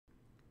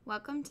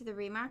Welcome to the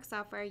Remark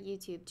Software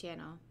YouTube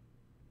channel.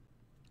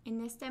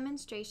 In this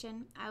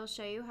demonstration, I will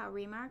show you how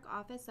Remark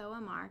Office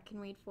OMR can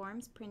read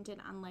forms printed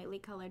on lightly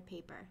colored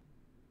paper.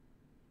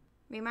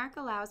 Remark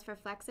allows for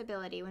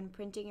flexibility when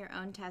printing your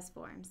own test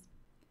forms.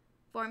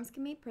 Forms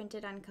can be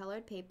printed on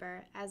colored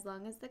paper as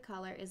long as the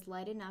color is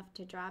light enough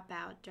to drop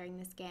out during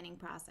the scanning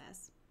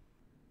process.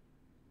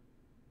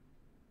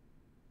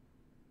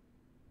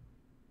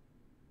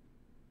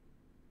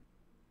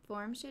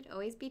 Forms should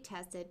always be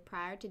tested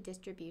prior to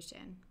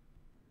distribution.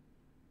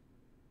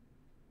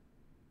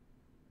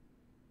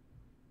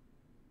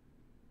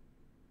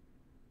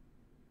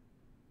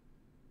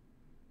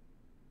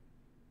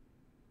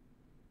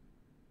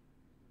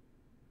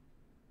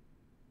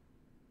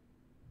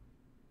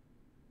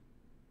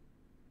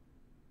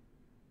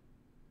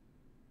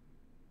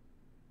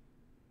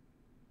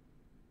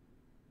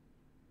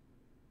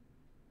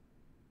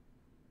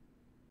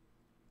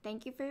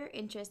 Thank you for your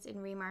interest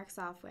in Remark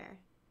software.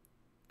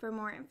 For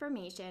more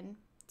information,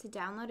 to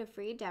download a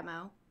free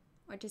demo,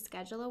 or to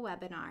schedule a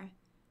webinar,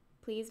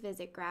 please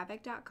visit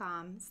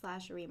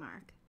graphic.com/remark.